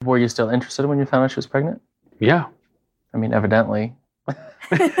were you still interested when you found out she was pregnant? Yeah. I mean, evidently.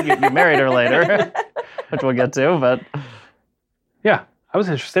 you married her later, which we'll get to, but... Yeah, I was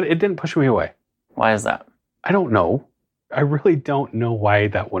interested. It didn't push me away. Why is that? I don't know. I really don't know why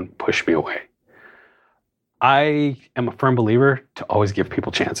that wouldn't push me away. I am a firm believer to always give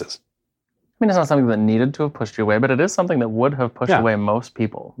people chances. I mean, it's not something that needed to have pushed you away, but it is something that would have pushed away most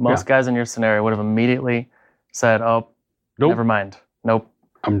people. Most guys in your scenario would have immediately said, oh, never mind. Nope.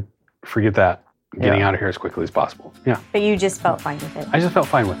 Forget that. I'm getting out of here as quickly as possible. Yeah. But you just felt fine with it. I just felt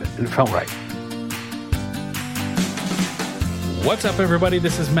fine with it, and it felt right. What's up, everybody?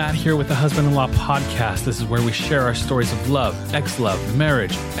 This is Matt here with the Husband-in-Law Podcast. This is where we share our stories of love, ex-love,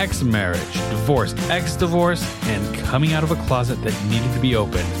 marriage, ex-marriage, divorce, ex-divorce, and coming out of a closet that needed to be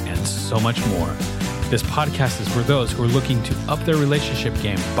opened, and so much more. This podcast is for those who are looking to up their relationship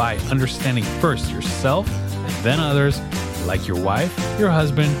game by understanding first yourself and then others, like your wife, your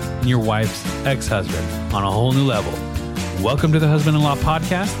husband, and your wife's ex-husband on a whole new level. Welcome to the Husband-in-Law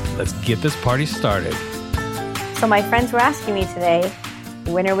Podcast. Let's get this party started. So my friends were asking me today,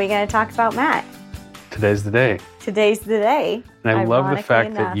 when are we going to talk about Matt? Today's the day. Today's the day. And I love the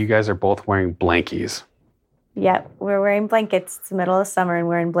fact that you guys are both wearing blankies. Yep, we're wearing blankets. It's the middle of summer and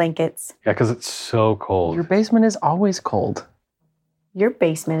we're in blankets. Yeah, because it's so cold. Your basement is always cold. Your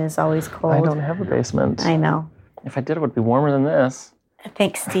basement is always cold. I don't have a basement. I know. If I did, it would be warmer than this.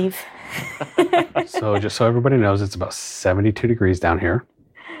 Thanks, Steve. So just so everybody knows, it's about 72 degrees down here.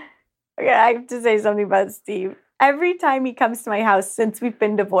 Okay, I have to say something about Steve. Every time he comes to my house since we've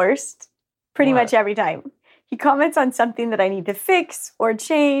been divorced, pretty much every time, he comments on something that I need to fix or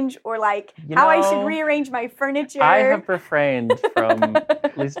change or like how I should rearrange my furniture. I have refrained from,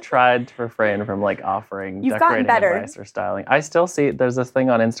 at least tried to refrain from like offering decorating advice or styling. I still see, there's this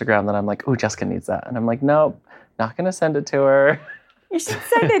thing on Instagram that I'm like, oh, Jessica needs that. And I'm like, nope, not going to send it to her. You should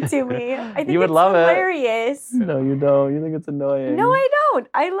send it to me. I think you would it's love hilarious. No, you don't. You think it's annoying. No, I don't.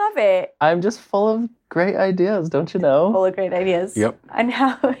 I love it. I'm just full of great ideas, don't you know? Full of great ideas. Yep. And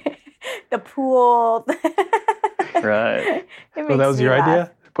how the pool. Right. So that was your idea?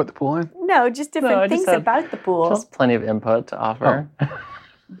 Put the pool in? No, just different things about the pool. Just plenty of input to offer. Oh.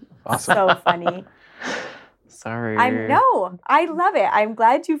 Awesome. So funny. Sorry. I love it. I'm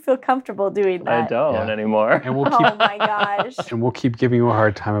glad you feel comfortable doing that. I don't anymore. And we'll keep, oh my gosh. And we'll keep giving you a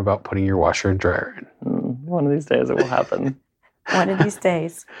hard time about putting your washer and dryer in. One of these days it will happen. One of these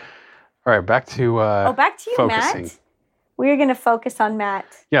days. All right, back to back to you, focusing. Matt. We're going to focus on Matt.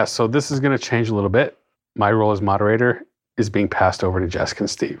 Yeah, so this is going to change a little bit. My role as moderator is being passed over to Jessica and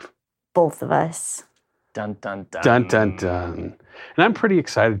Steve. Both of us. Dun, dun, dun. Dun, dun, dun. And I'm pretty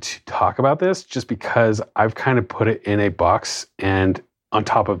excited to talk about this just because I've kind of put it in a box and on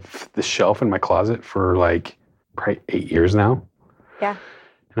top of the shelf in my closet for like probably 8 years now. Yeah.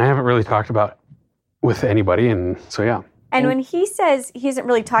 And I haven't really talked about it with anybody. And so, yeah. And when he says he hasn't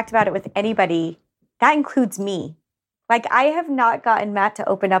really talked about it with anybody, that includes me. Like, I have not gotten Matt to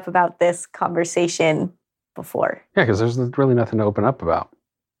open up about this conversation before. Yeah, because there's really nothing to open up about.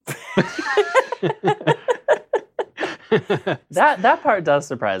 That part does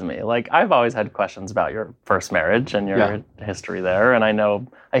surprise me. Like, I've always had questions about your first marriage and your history there. And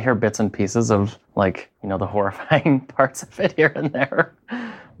I hear bits and pieces of, like, the horrifying parts of it here and there.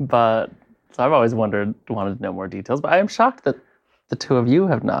 But, so I've always wanted to know more details. But I am shocked that the two of you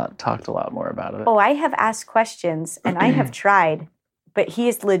have not talked a lot more about it. Oh, I have asked questions and I have tried, but he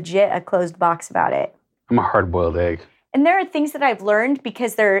is legit a closed box about it. I'm a hard-boiled egg. And there are things that I've learned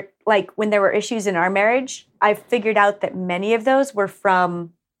because they're like when there were issues in our marriage, I've figured out that many of those were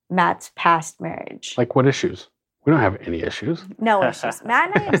from Matt's past marriage. Like what issues? We don't have any issues. No issues.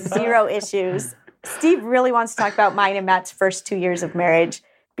 Matt and I have zero issues. Steve really wants to talk about mine and Matt's first 2 years of marriage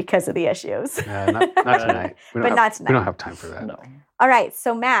because of the issues. Not tonight. Not tonight. We don't have time for that. No. All right.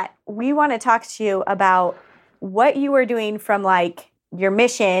 So Matt, we want to talk to you about what you were doing from like your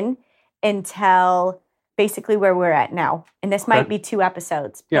mission until basically where we're at now. And this might be 2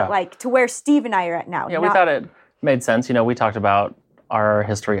 episodes. But like to where Steve and I are at now. Yeah, we thought it made sense. We talked about our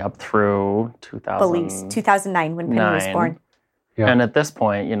history up through 2009 when Penny was born. Yeah. And at this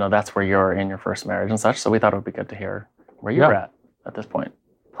point, that's where you're in your first marriage and such. So we thought it would be good to hear where you're at this point.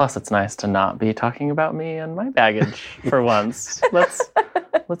 Plus, it's nice to not be talking about me and my baggage for once. Let's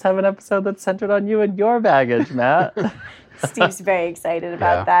have an episode that's centered on you and your baggage, Matt. Steve's very excited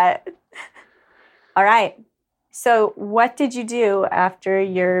about that. All right. So what did you do after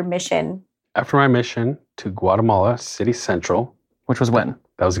your mission? After my mission to Guatemala City Central. Which was when?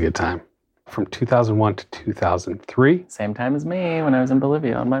 That was a good time. From 2001 to 2003. Same time as me when I was in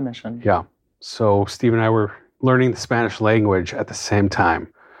Bolivia on my mission. Yeah. So Steve and I were learning the Spanish language at the same time.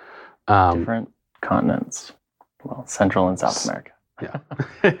 Different continents. Well, Central and South America.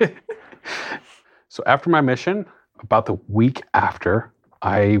 Yeah. So after my mission, about the week after,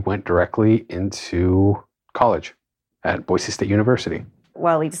 I went directly into college at Boise State University.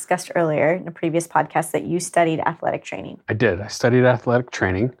 Well, we discussed earlier in a previous podcast that you studied athletic training. I did. I studied athletic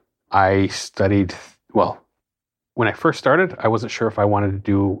training. I studied, well, when I first started, I wasn't sure if I wanted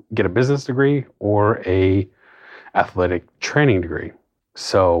to get a business degree or a athletic training degree.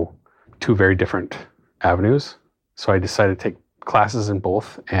 So 2 very different avenues. So I decided to take classes in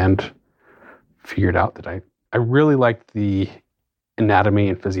both and figured out that I really liked the anatomy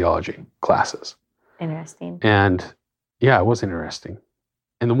and physiology classes. Interesting. And yeah, it was interesting.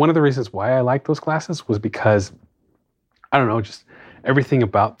 And one of the reasons why I liked those classes was because, I don't know, just everything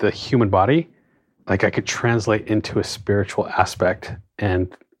about the human body, like I could translate into a spiritual aspect.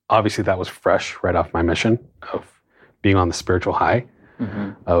 And obviously that was fresh right off my mission of being on the spiritual high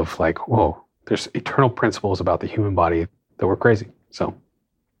of like, whoa, there's eternal principles about the human body that were crazy. So,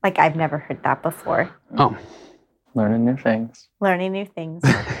 like, I've never heard that before. oh, Learning new things Learning new things.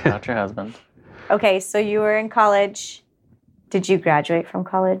 about your husband. Okay, so you were in college. Did you graduate from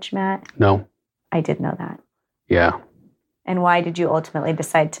college, Matt? no, I did know that. yeah. And why did you ultimately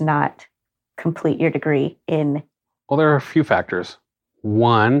decide to not complete your degree in? Well, there are a few factors.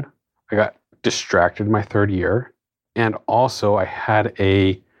 One, I got distracted my 3rd year. And also I had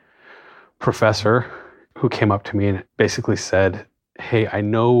a professor who came up to me and basically said, hey, I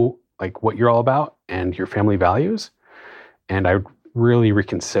know like what you're all about and your family values. And I would really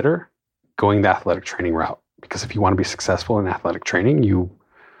reconsider going the athletic training route. Because if you want to be successful in athletic training, you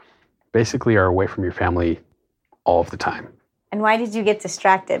basically are away from your family all of the time. And why did you get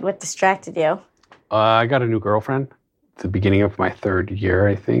distracted? What distracted you? I got a new girlfriend at the beginning of my 3rd year,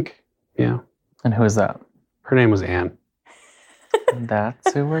 I think. Yeah. And who is that? Her name was Anne.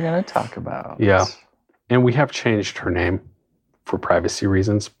 That's who we're going to talk about. Yeah. And we have changed her name for privacy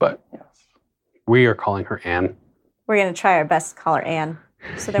reasons, but Yes. we are calling her Anne. We're going to try our best to call her Anne.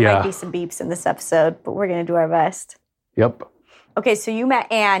 So there Yeah. might be some beeps in this episode, but we're going to do our best. Yep. Okay, so you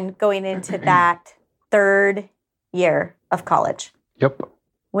met Anne going into that 3rd year of college. Yep.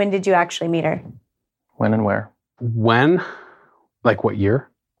 When did you actually meet her? When and where? When? Like what year?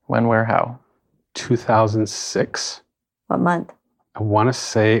 When, where, how? 2006. What month? I want to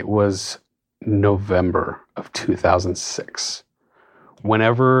say it was November of 2006.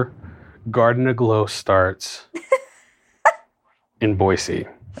 Whenever Garden Aglow starts in Boise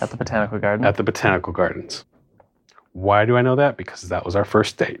At the Botanical Garden? at the Botanical Gardens. Why do I know that? Because that was our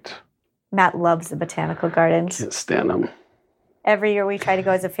first date. Matt loves the botanical gardens. Can't stand them. Every year we try to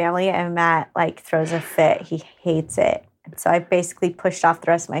go as a family, and Matt throws a fit. He hates it. And so I basically pushed off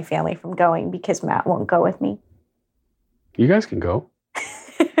the rest of my family from going because Matt won't go with me. You guys can go.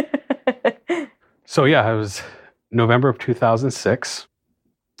 So yeah, it was November of 2006,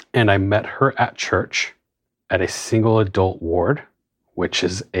 and I met her at church at a single adult ward, which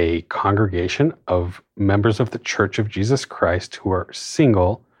is a congregation of members of the Church of Jesus Christ who are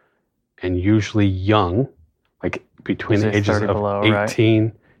single and usually young, like between the Usually ages 30 of below, 18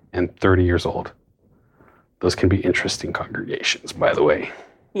 right? and 30 years old. Those can be interesting congregations, by the way.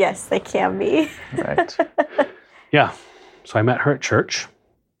 Yes, they can be. Right. Yeah. So I met her at church.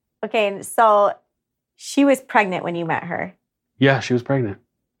 Okay, and so she was pregnant when you met her. Yeah, she was pregnant.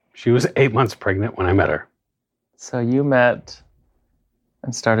 She was 8 months pregnant when I met her. So you met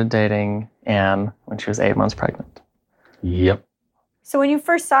and started dating Anne when she was 8 months pregnant. Yep. So when you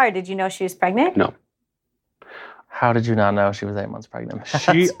first saw her, did you know she was pregnant? No. How did you not know she was 8 months pregnant?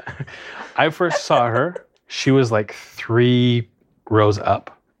 I first saw her. She was like 3 rows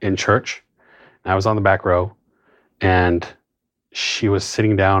up in church. And I was on the back row, and she was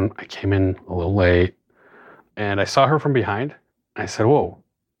sitting down. I came in a little late, and I saw her from behind. I said, "Whoa,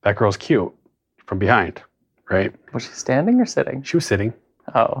 that girl's cute from behind." Right? Was she standing or sitting? She was sitting.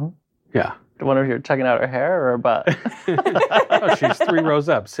 Oh. Yeah. I wonder if you're checking out her hair or her butt. Oh, she's 3 rows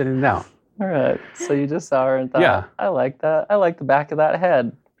up, sitting down. All right. So you just saw her and thought, Yeah. I like that. I like the back of that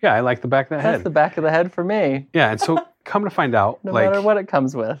head. Yeah, I like the back of the That's head. the back of the head for me, Yeah, and so come to find out, no like, matter what it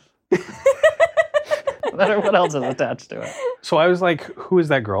comes with. No matter what else is attached to it. so I was like, "Who is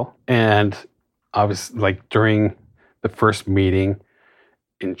that girl?" And I was like, during the first meeting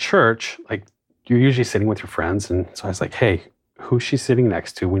in church, like you're usually sitting with your friends, and so I was like, "Hey, who's she sitting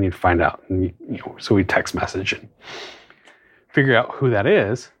next to? We need to find out." And so we text message and figure out who that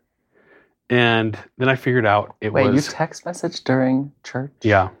is. And then I figured out it Wait, you was text message during church?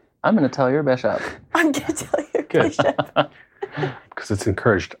 yeah, Oh. I'm going to tell your bishop. I'm going to tell you, Good. Bishop. because it's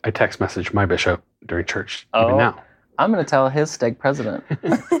encouraged. I text message my bishop during church Oh. even now. I'm going to tell his stake president.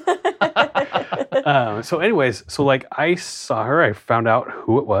 So anyways, so like I saw her, I found out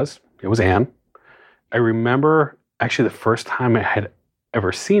who it was. It was Anne. I remember actually the first time I had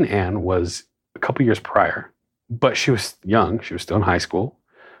ever seen Anne was a couple years prior, but she was young. She was still in high school,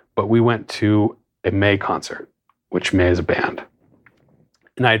 but we went to a May concert, which May is a band.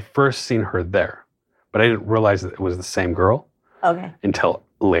 And I had first seen her there, but I didn't realize that it was the same girl until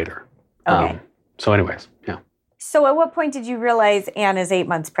later. Okay. So anyways, yeah. So at what point did you realize Anne is 8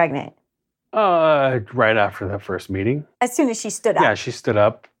 months pregnant? Right after that first meeting. As soon as she stood up? Yeah, she stood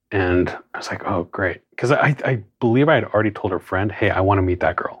up and I was like, oh, great. Because I believe I had already told her friend, hey, I want to meet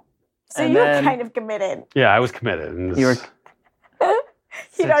that girl. So you were kind of committed. Yeah, I was committed. And You were...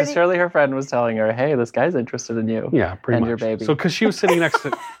 So surely her friend was telling her, hey, this guy's interested in you. Yeah, pretty and much. your baby. So because she was sitting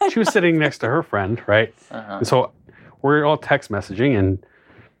next to her friend, right? Uh-huh. And so we're all text messaging and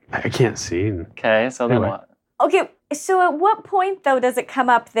I can't see. And okay, so then what? Okay, so at what point though does it come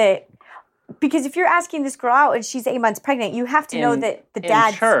up that, because if you're asking this girl out and she's 8 months pregnant, you have to know that the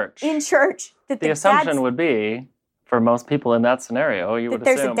dad's in church. That the assumption would be, for most people in that scenario, you would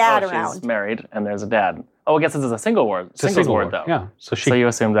there's assume, a dad she's around. Married and there's a dad. Oh, I guess this is a single word. It's a single word though. Yeah. So you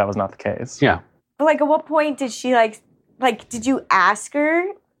assumed that was not the case. Yeah. But like, at what point did she like did you ask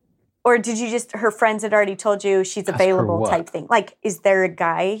her, or did you just, her friends had already told you she's available type thing? Like, is there a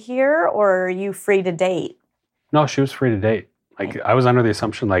guy here, or are you free to date? No, she was free to date. Like, I was under the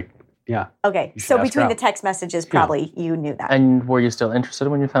assumption, like, yeah. Okay, so between the text messages, probably you knew that. And were you still interested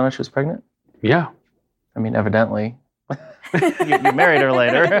when you found out she was pregnant? Yeah. I mean, evidently. you married her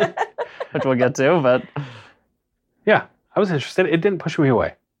later, which we'll get to, but... Yeah, I was interested. It didn't push me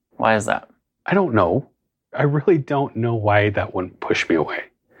away. Why is that? I don't know. I really don't know why that wouldn't push me away.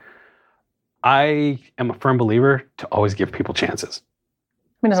 I am a firm believer to always give people chances.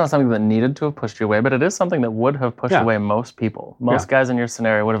 I mean, it's not something that needed to have pushed you away, but it is something that would have pushed away most people. Most guys in your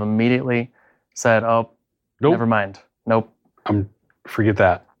scenario would have immediately said, oh, never mind. Nope. Forget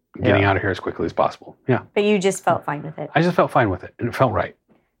that. I'm getting out of here as quickly as possible. Yeah. But you just felt fine with it. I just felt fine with it, and it felt right.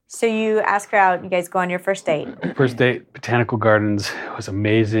 So you ask her out, you guys go on your first date. First date, Botanical Gardens. It was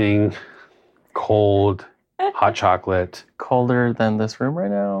amazing. Cold, hot chocolate. Colder than this room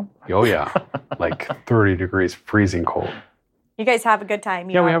right now? Oh, yeah. Like 30 degrees, freezing cold. You guys have a good time.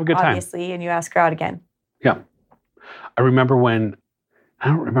 We have a good time. Obviously, and you ask her out again. Yeah. I remember I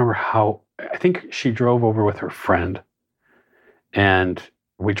don't remember how, I think she drove over with her friend, and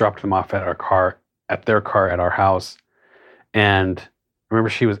we dropped them off at their car at our house. And I remember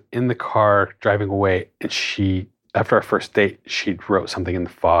she was in the car driving away, and after our first date, she wrote something in the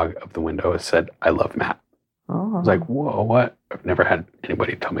fog of the window. It said, I love Matt. Oh. I was like, whoa, what? I've never had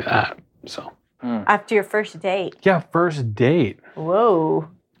anybody tell me that. So. After your first date? Yeah, first date. Whoa.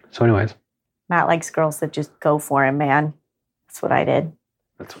 So anyways. Matt likes girls that just go for him, man. That's what I did.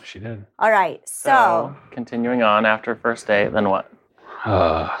 That's what she did. All right, so continuing on after first date, then what?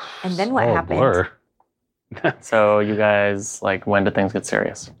 And then what happened? Blur. So you guys, like, when did things get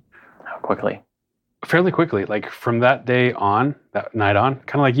serious? How quickly? Fairly quickly. Like, from that day on, that night on,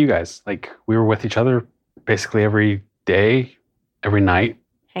 kind of like you guys. Like, we were with each other basically every day, every night.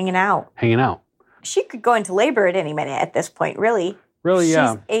 Hanging out. She could go into labor at any minute at this point, really. Really,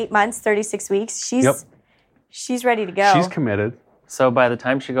 yeah. She's 8 months, 36 weeks. She's ready to go. She's committed. So by the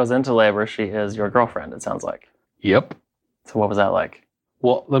time she goes into labor, she is your girlfriend, it sounds like. Yep. So what was that like?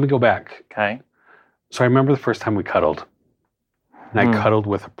 Well, let me go back. Okay. So I remember the first time we cuddled. And I cuddled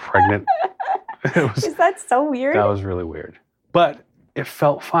with a pregnant... Is that so weird? That was really weird. But it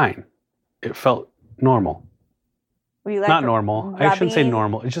felt fine. It felt normal. Were you like not normal. I shouldn't say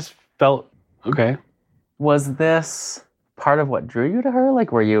normal. It just felt okay. Was this part of what drew you to her?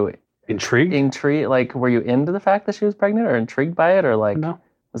 Like, were you intrigued? Like, were you into the fact that she was pregnant, or intrigued by it, or like, no,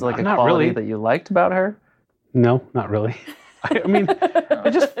 was it like a quality that you liked about her? No, not really. I mean,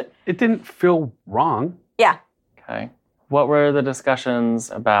 it didn't feel wrong. Yeah. Okay. What were the discussions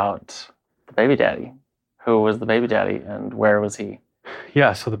about the baby daddy? Who was the baby daddy, and where was he?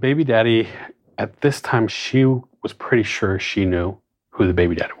 Yeah. So the baby daddy, at this time, she was pretty sure she knew who the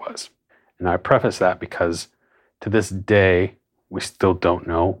baby daddy was. And I preface that because to this day, we still don't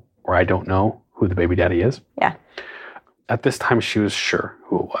know, or I don't know who the baby daddy is. Yeah. At this time, she was sure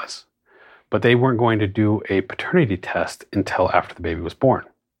who it was. But they weren't going to do a paternity test until after the baby was born.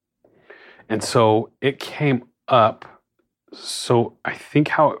 And so it came up. So I think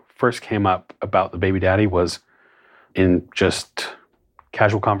how it first came up about the baby daddy was in just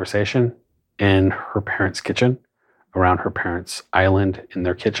casual conversation in her parents' kitchen, around her parents' island in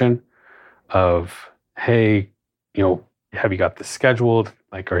their kitchen, of, hey, have you got this scheduled?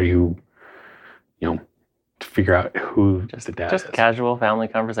 Like, are you, figure out who the dad is. Just casual family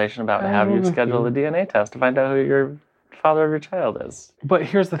conversation about have you scheduled a DNA test to find out who your father of your child is. But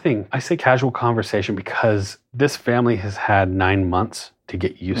here's the thing. I say casual conversation because this family has had 9 months to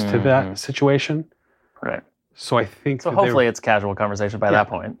get used to that situation. Right. So I think So hopefully it's casual conversation by that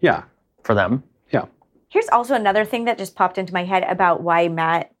point. Yeah. For them. Yeah. Here's also another thing that just popped into my head about why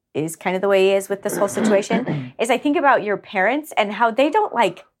Matt is kind of the way he is with this whole situation is I think about your parents and how they don't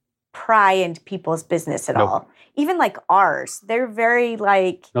like pry into people's business at all. Even like ours. They're very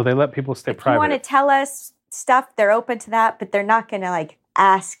like... No, they let people stay if private. you want to tell us stuff, they're open to that, but they're not going to like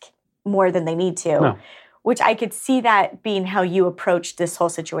ask more than they need to. No. Which I could see that being how you approached this whole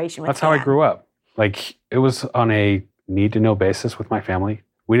situation with That's how I Dan. grew up. Like, it was on a need-to-know basis with my family.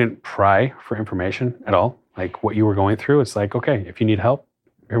 We didn't pry for information at all. Like, what you were going through, it's like, okay, if you need help,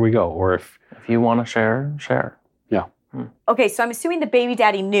 here we go. Or if you want to share, share. Yeah. Okay, so I'm assuming the baby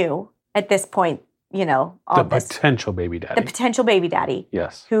daddy knew at this point, you know, all the this. potential baby daddy. The potential baby daddy.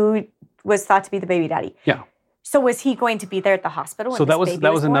 Yes. Who was thought to be the baby daddy. Yeah. So was he going to be there at the hospital? So when that this was baby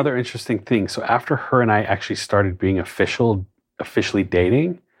that was born? another interesting thing. So after her and I actually started being officially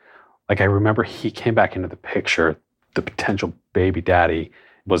dating, like I remember he came back into the picture. The potential baby daddy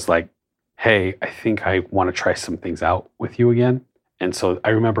was like, "Hey, I think I want to try some things out with you again." And so I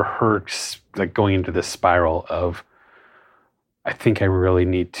remember her like going into this spiral of, I think I really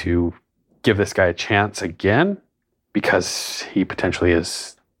need to give this guy a chance again because he potentially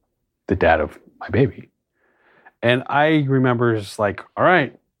is the dad of my baby. And I remember just like, all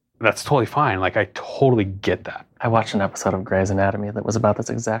right, that's totally fine. Like, I totally get that. I watched an episode of Grey's Anatomy that was about this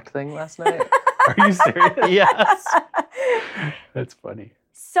exact thing last night. Are you serious? Yes. That's funny.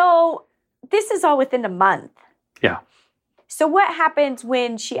 So this is all within a month. Yeah. So what happens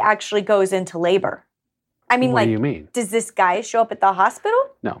when she actually goes into labor? I mean, What like, do you mean? does this guy show up at the hospital?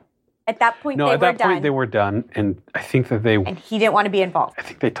 No. At that point, No, they at were that done. point they were done. And I think that they, and he didn't want to be involved. I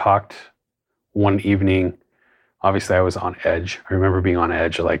think they talked one evening. Obviously, I was on edge. I remember being on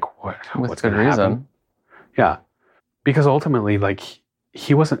edge, like, what's With going good to reason. happen? Yeah. Because ultimately, like,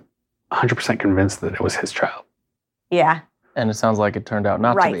 he wasn't 100% convinced that it was his child. Yeah, And it sounds like it turned out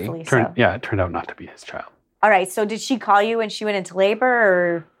not to be. rightfully so. Yeah, it turned out not to be his child. All right, so did she call you when she went into labor,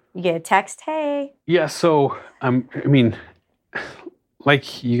 or you get a text, hey? Yeah, so I mean,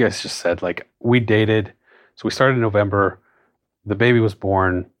 like you guys just said, like we dated. So we started in November. The baby was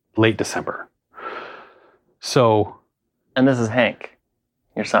born late December. So And this is Hank,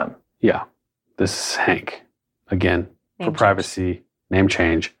 your son. yeah, this is Hank again Name for change. privacy, name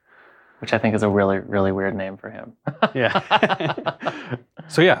change. Which I think is a really, really weird name for him. Yeah.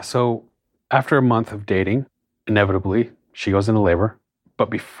 So after a month of dating, inevitably she goes into labor.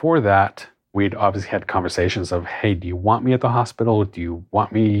 But before that, we'd obviously had conversations of, hey, do you want me at the hospital? Do you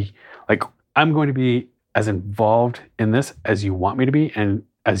want me, like, I'm going to be as involved in this as you want me to be and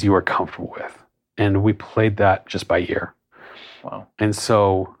as you are comfortable with. And we played that just by ear. Wow. And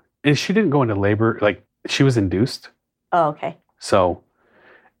so, and she didn't go into labor, like she was induced. Oh, okay. So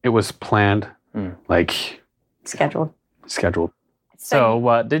it was planned, like Scheduled. scheduled. So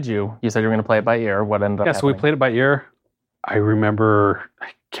what did you? You said you were going to play it by ear. What ended up Yeah, so we happening? played it by ear. I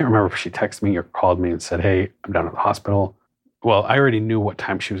can't remember if she texted me or called me and said, hey, I'm down at the hospital. Well, I already knew what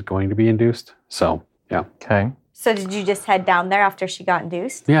time she was going to be induced. So, yeah. Okay. So did you just head down there after she got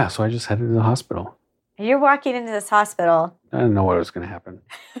induced? Yeah, so I just headed to the hospital. You're walking into this hospital. I didn't know what was going to happen.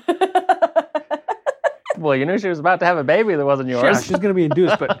 Well, you knew she was about to have a baby that wasn't yours. Yeah, she's going to be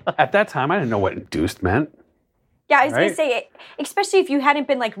induced. But at that time, I didn't know what induced meant. Yeah, I was going Right? to say, especially if you hadn't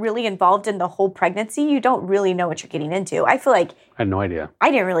been like really involved in the whole pregnancy, you don't really know what you're getting into. I feel like I had no idea.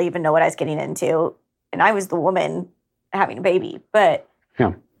 I didn't really even know what I was getting into, and I was the woman having a baby. But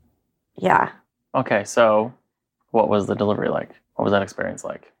yeah. Okay, so what was the delivery like? What was that experience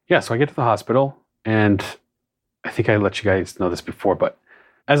like? Yeah, so I get to the hospital, and I think I let you guys know this before, but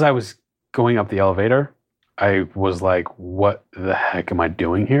as I was going up the elevator, I was like, what the heck am I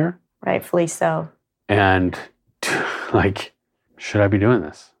doing here? Rightfully so. And like, should I be doing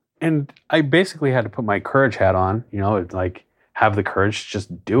this? And I basically had to put my courage hat on, like have the courage to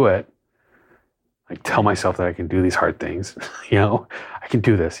just do it. Like tell myself that I can do these hard things, I can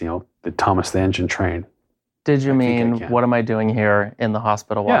do this, the Thomas the Engine Train. Did you I think I mean, can. what am I doing here in the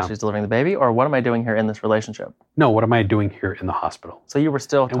hospital while Yeah. she's delivering the baby? Or what am I doing here in this relationship? No, what am I doing here in the hospital? So you were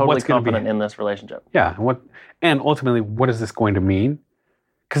still And totally what's gonna be- confident in this relationship. Yeah, and ultimately, what is this going to mean?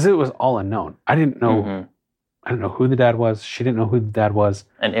 Because it was all unknown. I didn't know. Mhm. I didn't know who the dad was. She didn't know who the dad was.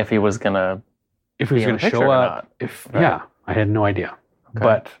 And if he was going to... If he was Be in going the to picture show or up. not. If Right. yeah, I had no idea. Okay.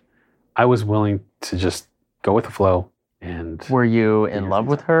 But I was willing to just go with the flow. And Were you in Figure love things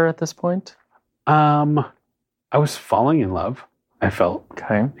with her at this point? I was falling in love. I felt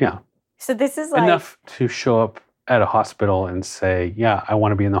Okay. So this is like enough to show up at a hospital and say, yeah, I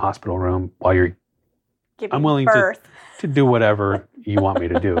want to be in the hospital room while you're giving I'm willing birth. to do whatever you want me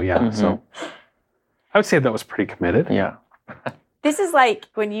to do. Yeah. Mhm. So I would say that was pretty committed. Yeah. This is like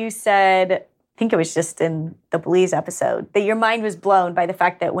when you said, I think it was just in the Belize episode, that your mind was blown by the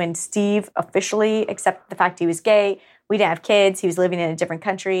fact that when Steve officially accepted the fact he was gay, we didn't have kids, he was living in a different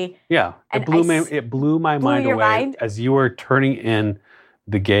country. Yeah. And It blew my mind your away mind? as you were turning in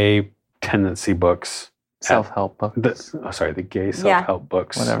the gay tendency books. Self-help books. The gay self-help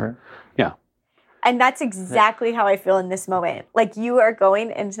books. Whatever. And that's exactly how I feel in this moment. Like you are going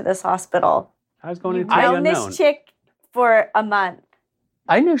into this hospital. I was going You've into the known unknown. this chick for a month.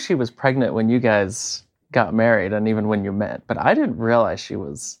 I knew she was pregnant when you guys got married and even when you met, but I didn't realize she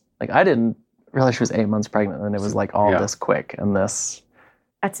was 8 months pregnant and it was like all Yeah. this quick and this.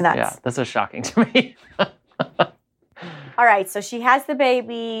 That's nuts. Yeah, this is shocking to me. All right, so she has the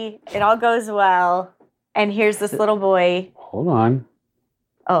baby. It all goes well. And here's this little boy. Hold on.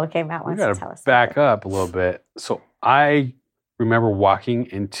 Oh, okay. Matt We wants to got tell to us. back up a little bit. So I remember walking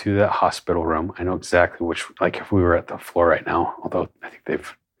into that hospital room. I know exactly like if we were at the floor right now, although I think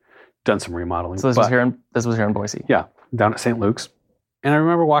they've done some remodeling. So this was here in Boise. Yeah, down at St. Luke's. And I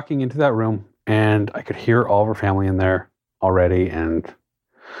remember walking into that room and I could hear all of her family in there already and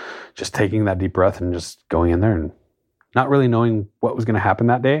just taking that deep breath and just going in there and not really knowing what was going to happen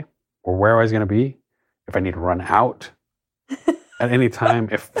that day or where I was going to be, if I need to run out at any time.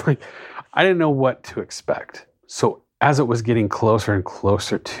 I didn't know what to expect. So as it was getting closer and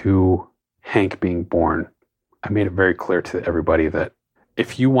closer to Hank being born, I made it very clear to everybody that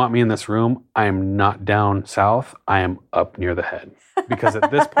if you want me in this room, I am not down south. I am up near the head. Because at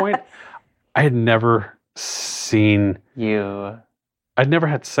this point, I had never I'd never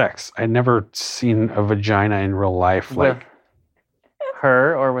had sex. I'd never seen a vagina in real life With like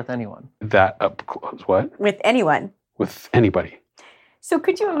her or with anyone? that up close. What? With anyone. With anybody. So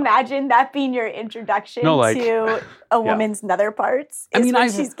could you imagine that being your introduction No, like- to a woman's nether parts? I Is mean, when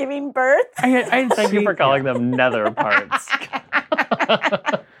I've- she's giving birth? Thank you for calling them nether parts.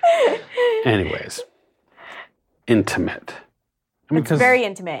 Anyways, intimate. It's very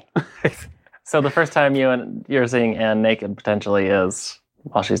intimate. So the first time you're seeing Anne naked potentially is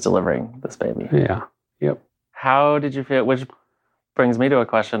while she's delivering this baby. Yeah. Yep. How did you feel? Which brings me to a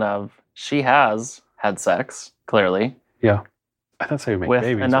question of she has had sex, clearly, Yeah. That's how you make with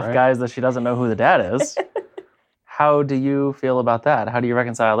babies, enough right? guys that she doesn't know who the dad is. How do you feel about that? How do you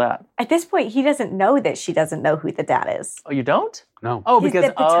reconcile that? At this point, he doesn't know that she doesn't know who the dad is. Oh, you don't? No. Oh, His- because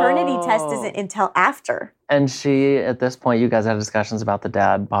the paternity test oh. isn't until after And she, at this point, you guys had discussions about the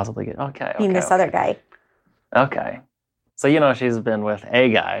dad possibly getting being this other guy. Okay. So you know she's been with a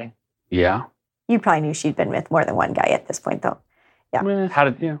guy. Yeah. You probably knew she'd been with more than one guy at this point, though. Yeah. Meh. How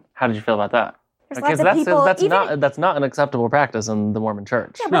did Yeah. you feel about that? There's Because lots of people. that's not an acceptable practice in the Mormon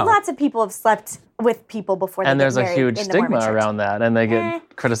Church. Yeah, but No. lots of people have slept with people before they And get there's a married huge in the Mormon stigma Church. around that, and they get Eh.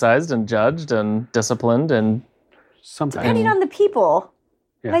 criticized and judged and disciplined. And Sometimes. Depending on the people.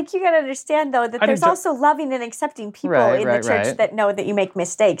 Yeah. Like, you got to understand, though, that I there's didn't ju- also loving and accepting people Right, in right, the church right. that know that you make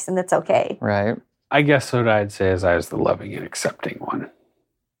mistakes, and that's okay. right, I guess what I'd say is I was the loving and accepting one.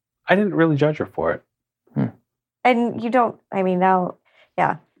 I didn't really judge her for it. And you don't, I mean, now,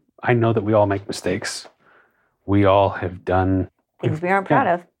 yeah, I know that we all make mistakes. We all have done things we aren't proud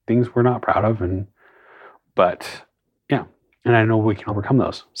of. things we're not proud of, but yeah, and I know we can overcome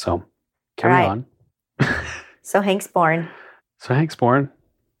those. So carry Right. on. So Hank's born. So Hank's born.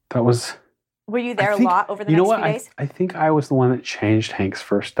 That was. Were you there I a think- lot over the You know next what? few days? I think I was the one that changed Hank's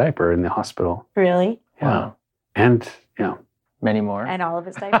first diaper in the hospital. Really? wow, And yeah, many more. And all of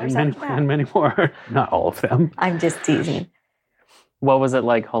his diapers and after that? many more. Not all of them. I'm just teasing. What was it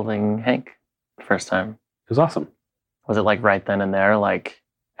like holding Hank the first time? It was awesome. Was it like right then and there, like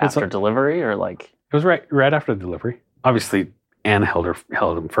It's after delivery, or like? It was right after the delivery. Obviously, Anne held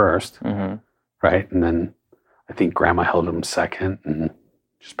him first, Mm-hmm. right? And then I think Grandma held him second, and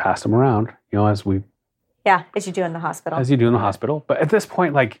just passed him around. You know, as Yeah, as you do in the hospital. you do in the hospital. But at this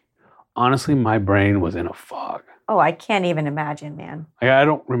point, like honestly, my brain was in a fog. Oh, I can't even imagine, man. Like, I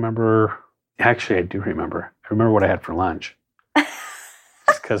don't remember. Actually, I do remember. I remember what I had for lunch.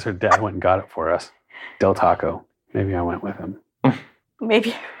 Just because her dad went and got it for us. Del Taco. Maybe I went with him.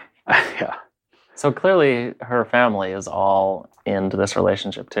 Maybe. Yeah. So clearly, her family is all into this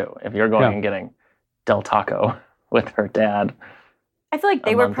relationship too. If you're going Yeah. and getting Del Taco with her dad, I feel like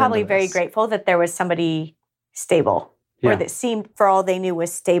they a were month probably into very this. grateful that there was somebody stable Yeah. or that seemed, for all they knew,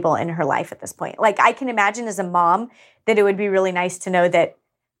 was stable in her life at this point. Like, I can imagine as a mom that it would be really nice to know that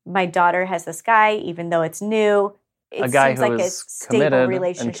my daughter has this guy, even though it's new. It A guy seems who like a is stable committed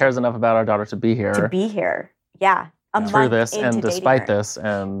relationship and cares enough about our daughter to be here. to be here. Yeah. A through month this into and dating despite her. this.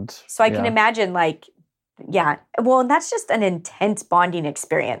 And So I can imagine, like, yeah. Well, and that's just an intense bonding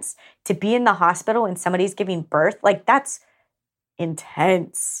experience. To be in the hospital and somebody's giving birth, like, that's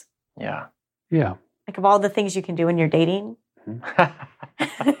intense. Yeah. Yeah. Like, of all the things you can do when you're dating,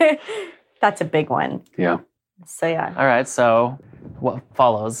 that's a big one. Yeah. So, yeah. All right. So what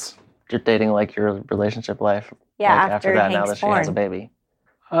follows? You're dating like your relationship life. Yeah, like after that, now that she has a baby.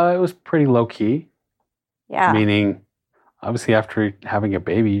 It was pretty low key. Yeah. Meaning, obviously, after having a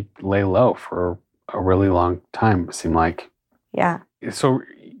baby, lay low for a really long time, it seemed like. Yeah. So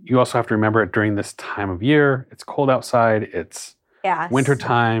you also have to remember during this time of year, it's cold outside, it's Yeah. winter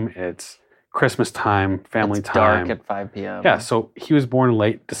time, it's Christmas time, family It's time. dark at 5 p.m. Yeah, so he was born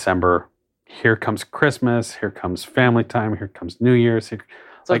late December. Here comes Christmas, here comes family time, here comes New Year's. So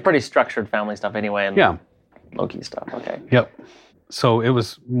like- it's pretty structured family stuff anyway. And Yeah. low-key stuff. Okay. Yep. So it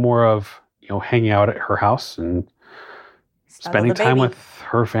was more of, hanging out at her house and spending time with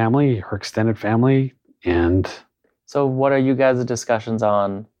her family, her extended family, and So what are you guys' discussions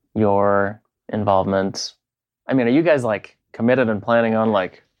on your involvement? I mean, are you guys like committed and planning on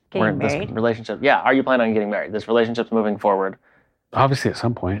like Getting this married? relationship? Yeah. Are you planning on getting married? This relationship's moving forward. obviously at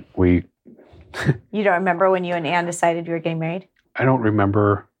some point You don't remember when you and Anne decided you were getting married? I don't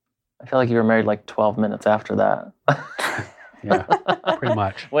remember. I feel like you were married like 12 minutes after that. Yeah, pretty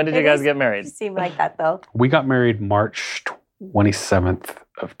much. When did you It guys is- get It married? seemed like that, though. We got married March 27th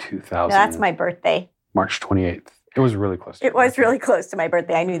of 2000. No, that's my birthday. March 28th. It was really close. to It my was birthday. really close to my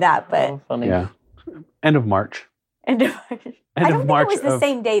birthday. I knew that, but Oh, funny. Yeah. End of March. end of End I don't of think March it was the of,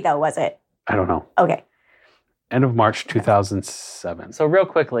 same day, though, was it? I don't know. Okay. End of March 2007. So real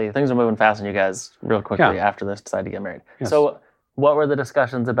quickly, things are moving fast, and you guys real quickly Yeah. after this decide to get married. Yes. So what were the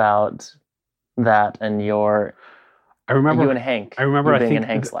discussions about that and your I remember. you and Hank? I remember. you I being think in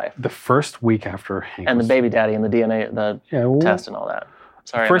Hank's life the first week after Hank and the was- baby daddy and the DNA the Yeah, well, test and all that.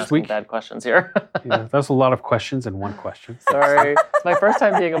 Sorry, First I'm asking week- bad questions here. yeah, that's a lot of questions in one question. Sorry, it's my first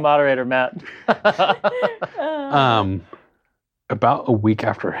time being a moderator, Matt. About a week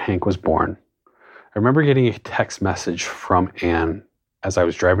after Hank was born, I remember getting a text message from Anne as I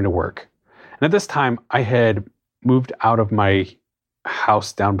was driving to work. And at this time, I had moved out of my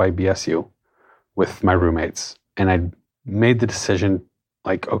house down by BSU with my roommates. And I'd made the decision,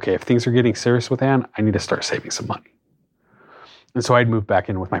 like, okay, if things are getting serious with Anne, I need to start saving some money. And so I'd moved back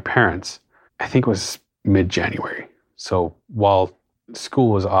in with my parents. I think it was mid-January. So while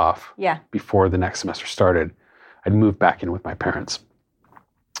school was off, Yeah. before the next semester started, I'd moved back in with my parents.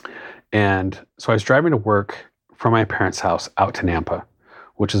 And so I was driving to work from my parents' house out to Nampa,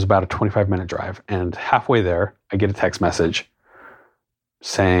 which is about a 25-minute drive. And halfway there, I get a text message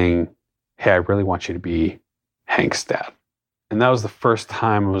saying, hey, I really want you to be Hank's dad. And that was the first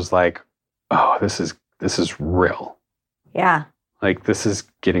time I was like, oh, this is real. Yeah. Like, this is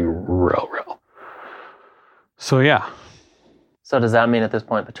getting real. So yeah, So does that mean at this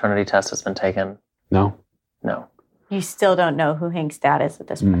point paternity test has been taken? no. No. You still don't know who Hank's dad is at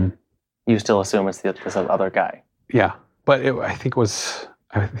this point. Mhm. You still assume it's this other guy. Yeah, but I think it was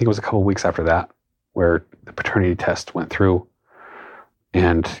a couple of weeks after that where the paternity test went through,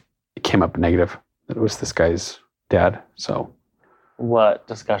 and it came up negative that it was this guy's dad. So What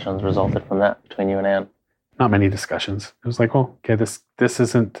discussions resulted from that between you and Anne? not many discussions. It was like, well, okay, this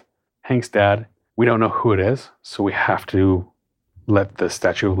isn't Hank's dad. We don't know who it is, so we have to let the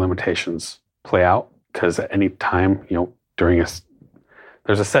statute of limitations play out, because at any time,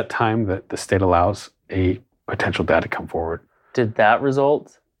 there's a set time that the state allows a potential dad to come forward. Did that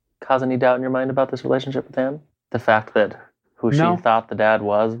result cause any doubt in your mind about this relationship with Anne? The fact that who No. she thought the dad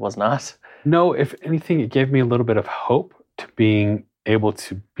was not? No, if anything, it gave me a little bit of hope to being able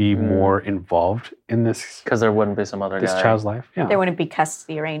to be more involved in this Because there wouldn't be some other guy. child's life. Yeah. There wouldn't be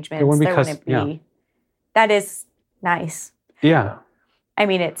custody arrangements. There wouldn't be wouldn't yeah. be. That is nice. Yeah. I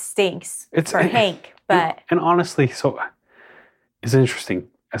mean, it stinks It's- for Hank, but And honestly, so it's interesting.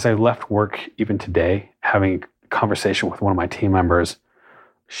 As I left work even today, having a conversation with one of my team members,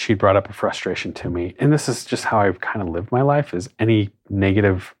 she brought up a frustration to me. And this is just how I've kind of lived my life, is any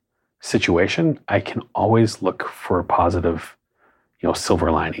negative situation, I can always look for a positive,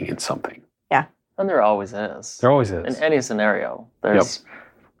 silver lining in something. And there always is. There always is. In any scenario, there's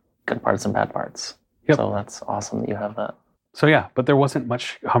good parts and bad parts. Yep. So that's awesome that you have that. So yeah, but there wasn't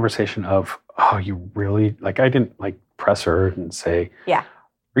much conversation of, oh, you really, like, I didn't press her and say, Yeah.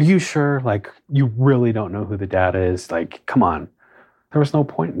 are you sure? Like, you really don't know who the dad is? Like, come on. There was no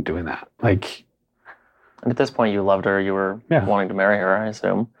point in doing that. Like, And at this point, you loved her. You were Yeah. wanting to marry her, I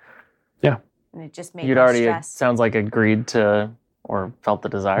assume. And it just made You'd me already, it stressed. sounds like, agreed to or felt the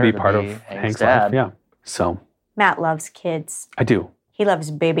desire Be to part be of Hank's Hank's dad. life. Yeah. So Matt loves kids. I do. He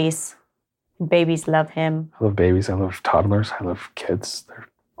loves babies. Babies love him. I love babies. I love toddlers. I love kids. They're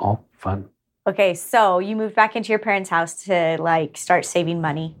all fun. Okay, so you moved back into your parents' house to like start saving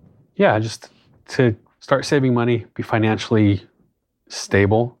money. Yeah, just to start saving money, be financially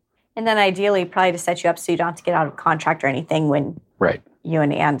stable. And then ideally probably to set you up so you don't have to get out of contract or anything when Right. you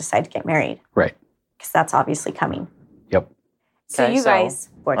and Anne decide to get married. Right. Because that's obviously coming. Yep. So Okay, you so guys,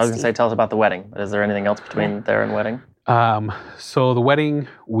 I was going to say, tell us about the wedding. But is there anything else between there and wedding? So the wedding,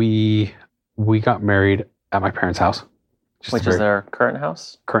 we got married at my parents' house. Just Which a is very their current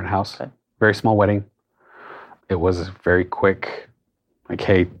house? current house. Okay. Very small wedding. It was very quick. Like,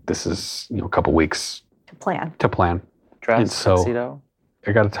 hey, this is a couple weeks to plan. to plan. Dress, And so- tuxedo?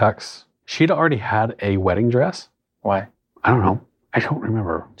 I got a tux. She'd already had a wedding dress. Why? I don't know. I don't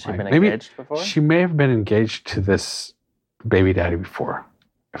remember. She'd why. been Maybe engaged before? she may have been engaged to this baby daddy before,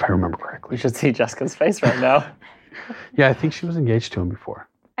 if I remember You correctly. should see Jessica's face right now. Yeah, I think she was engaged to him before.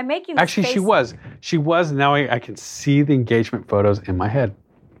 I'm making this Actually, face, she was. She was. Now I can see the engagement photos in my head.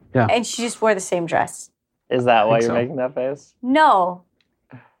 and she just wore the same dress. Is that why think you're so. making that face? No,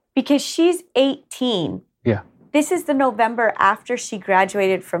 because she's 18. Yeah. This is the November after she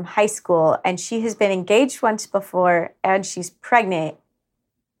graduated from high school, and she has been engaged once before, and she's pregnant,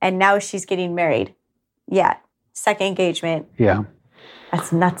 and now she's getting married. Yeah, second engagement. Yeah.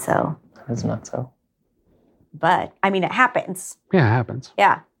 That's nutso. It's not so. But, I mean, it happens. Yeah, it happens.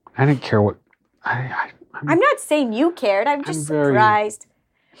 Yeah. I didn't care what. I'm not saying you cared. I'm just very- surprised.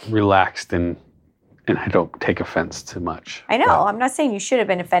 Relaxed and I don't take offense to much. I know. But I'm not saying you should have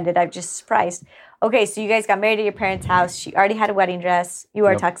been offended. I'm just surprised. Okay, so you guys got married at your parents' house. She already had a wedding dress. You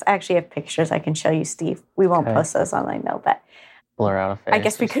wore Yep. tux. I actually have pictures I can show you, Steve. We won't Okay. post those online, though, but Blur out a face. I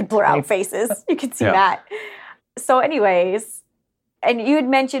guess we could blur out faces. You could see Yeah. that. So anyways, and you had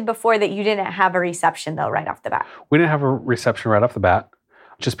mentioned before that you didn't have a reception, though, right off the bat. we didn't have a reception right off the bat,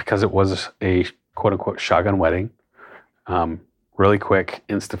 just because it was a quote unquote shotgun wedding. Really quick,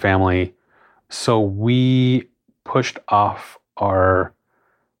 insta family. So we pushed off our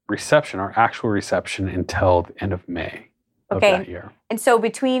reception, our actual reception, until the end of May of Okay. that year. And so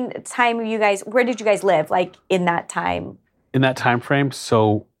between the time you guys, where did you guys live, like, in that time? In that time frame,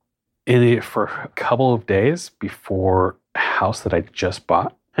 so for a couple of days before a house that I just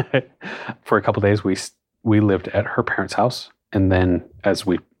bought, for a couple of days we lived at her parents' house, and then as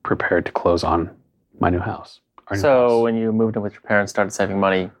we prepared to close on my new house. Our new So house. when you moved in with your parents, started saving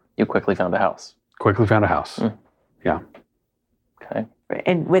money, you quickly found a house. Quickly found a house. Okay.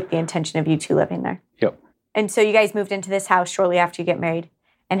 And with the intention of you two living there. Yep. And so you guys moved into this house shortly after you get married.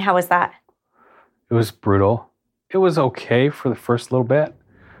 And how was that? It was brutal. It was okay for the first little bit.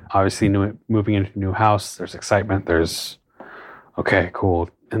 Obviously, moving into a new house, there's excitement. There's, okay, cool.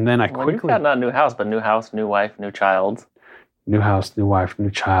 And then I Well, you've quickly, got not a new house, but new house, new wife, new child. new house, new wife, new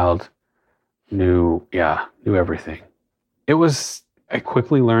child, new everything. I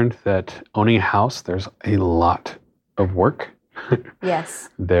quickly learned that owning a house, there's a lot of work. Yes.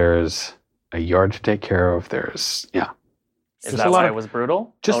 There's a yard to take care of. There's, Is Just that a lot why of- it was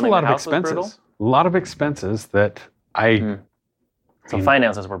brutal? just Owning a lot of house was brutal? expenses. A lot of expenses that So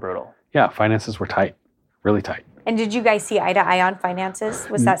finances were brutal. finances were tight, really tight. And did you guys see eye to eye on finances?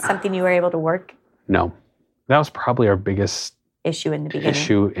 Was that something you were able to work? No, that was probably our biggest Issue in the beginning.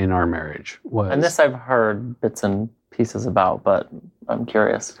 issue in our marriage was, And this I've heard bits and pieces about, but I'm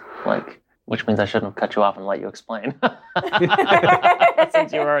curious. Like, which means I shouldn't have cut you off and let you explain.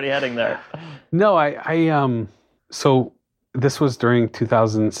 Since you were already heading there. no, so this was during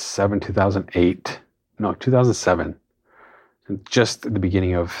 2007, 2007, just at the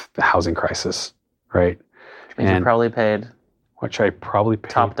beginning of the housing crisis, right? Which means you And- probably paid Which I probably paid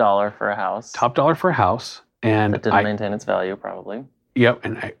top dollar for a house. top dollar for a house. And That didn't maintain its value, probably. Yep,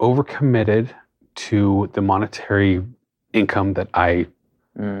 and I overcommitted to the monetary income that I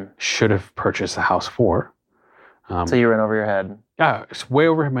should have purchased a house for. So you were in over your head. Yeah, it's way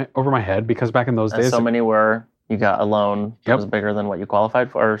over my head, because back in those And days, so many were, you got a loan that Yep. was bigger than what you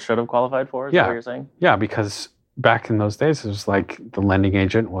qualified for or should have qualified for, is that Yeah. what you're saying? yeah, because back in those days, it was like the lending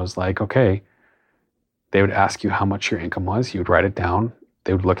agent was like, okay, they would ask you how much your income was. You would write it down.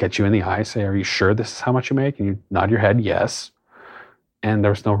 They would look at you in the eye, say, are you sure this is how much you make? And you nod your head, yes. And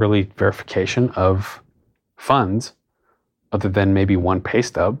there was no really verification of funds other than maybe one pay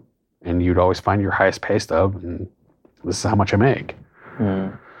stub. And you'd always find your highest pay stub, and this is how much I make.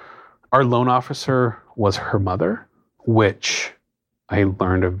 Our loan officer was her mother, which I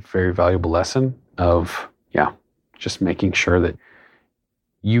learned a very valuable lesson of Yeah. Just making sure that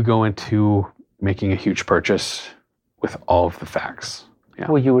you go into making a huge purchase with all of the facts. Yeah.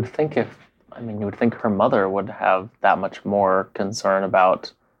 Well, you would think her mother would have that much more concern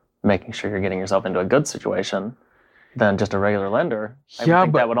about making sure you're getting yourself into a good situation than just a regular lender. I would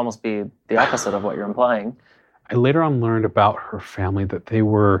think that would almost be the opposite of what you're implying. I later on learned about her family that they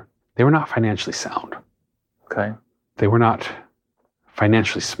were not financially sound. Okay. They were not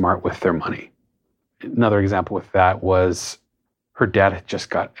financially smart with their money. Another example with that was her dad had just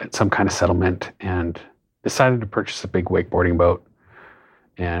got some kind of settlement and decided to purchase a big wakeboarding boat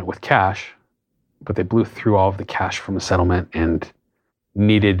and with cash, but they blew through all of the cash from the settlement and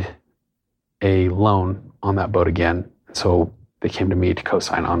needed a loan on that boat again. So they came to me to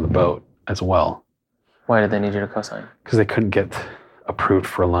co-sign on the boat as well. Why did they need you to co-sign? Because they couldn't get approved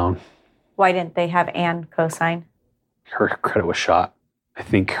for a loan. Why didn't they have Anne co-sign? Her credit was shot. I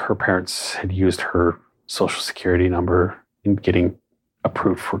think her parents had used her social security number in getting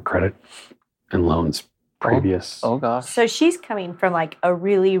approved for credit and loans previous. Oh gosh. So she's coming from like a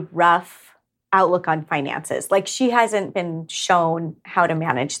really rough outlook on finances. Like she hasn't been shown how to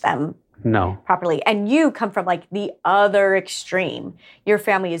manage them properly. And you come from like the other extreme. Your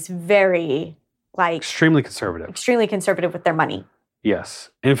family is very like extremely conservative with their money. Yes.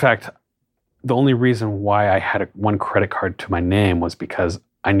 In fact, the only reason why I had one credit card to my name was because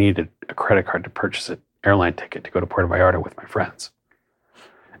I needed a credit card to purchase an airline ticket to go to Puerto Vallarta with my friends.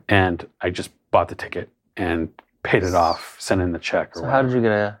 And I just bought the ticket and paid it off, sent in the check. So how did you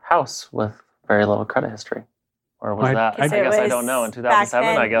get a house with very little credit history? Or was I guess I don't know. In 2007,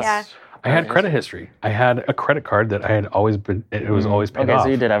 then, I guess. Yeah. I had credit history. I had a credit card that I had always been, it was always paid off. Okay, so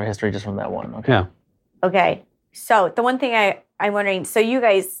you did have a history just from that one. Okay. Yeah. Okay. So the one thing I'm wondering, so you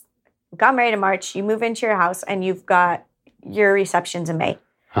guys got married in March, you move into your house, and you've got your receptions in May.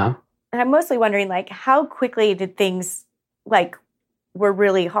 Huh? And I'm mostly wondering, like, how quickly did things, like, were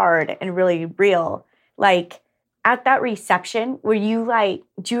really hard and really real? Like, at that reception, were you, like,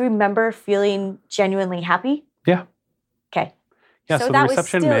 do you remember feeling genuinely happy? Yeah. Okay. Yeah, so the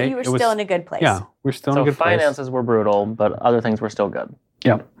reception May, you were still in a good place. Yeah, we're still in a good place. So finances were brutal, but other things were still good.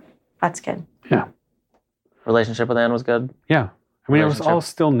 Yeah. That's good. Yeah. Relationship with Anne was good? Yeah. I mean, it was all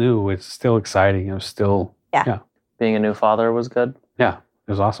still new. It's still exciting. It was still... Yeah. Being a new father was good? Yeah.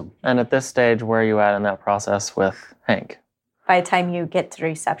 It was awesome. And at this stage, where are you at in that process with Hank? By the time you get to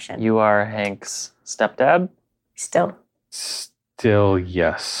reception. You are Hank's stepdad? Still,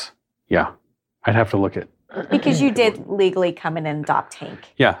 yes. Yeah. I'd have to look at... Because you did legally come in and adopt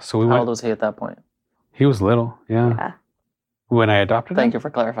Hank. Yeah, so we How went... old was he at that point? He was little, yeah. When I adopted him? Thank you for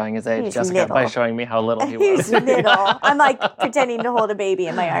clarifying his age, He's Jessica, little. by showing me how little he was. He's little. I'm like pretending to hold a baby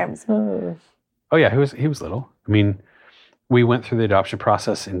in my arms. Oh yeah, he was little. I mean, we went through the adoption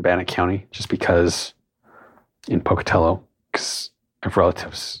process in Bannock County just because in Pocatello, because I have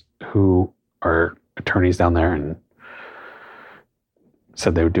relatives who are attorneys down there and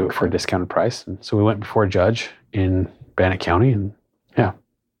said they would do it for a discounted price. And so we went before a judge in Bannock County and yeah.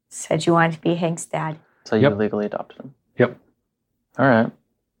 Said you wanted to be Hank's dad. So you legally adopted him? Yep. All right.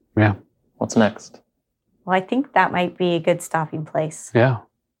 Yeah. What's next? Well, I think that might be a good stopping place. Yeah.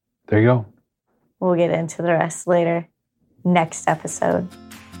 There you go. We'll get into the rest later. Next episode.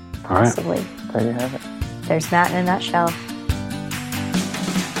 All right. Possibly. There you have it. There's Matt in a nutshell.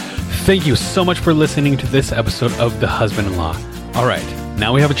 Thank you so much for listening to this episode of The Husband-in-Law. All right,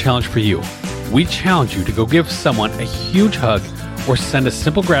 now we have a challenge for you. We challenge you to go give someone a huge hug or send a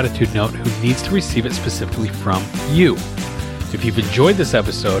simple gratitude note who needs to receive it specifically from you. If you've enjoyed this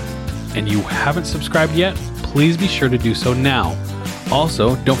episode and you haven't subscribed yet, please be sure to do so now.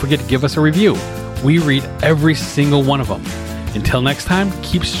 Also, don't forget to give us a review. We read every single one of them. Until next time,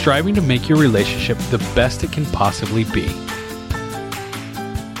 keep striving to make your relationship the best it can possibly be.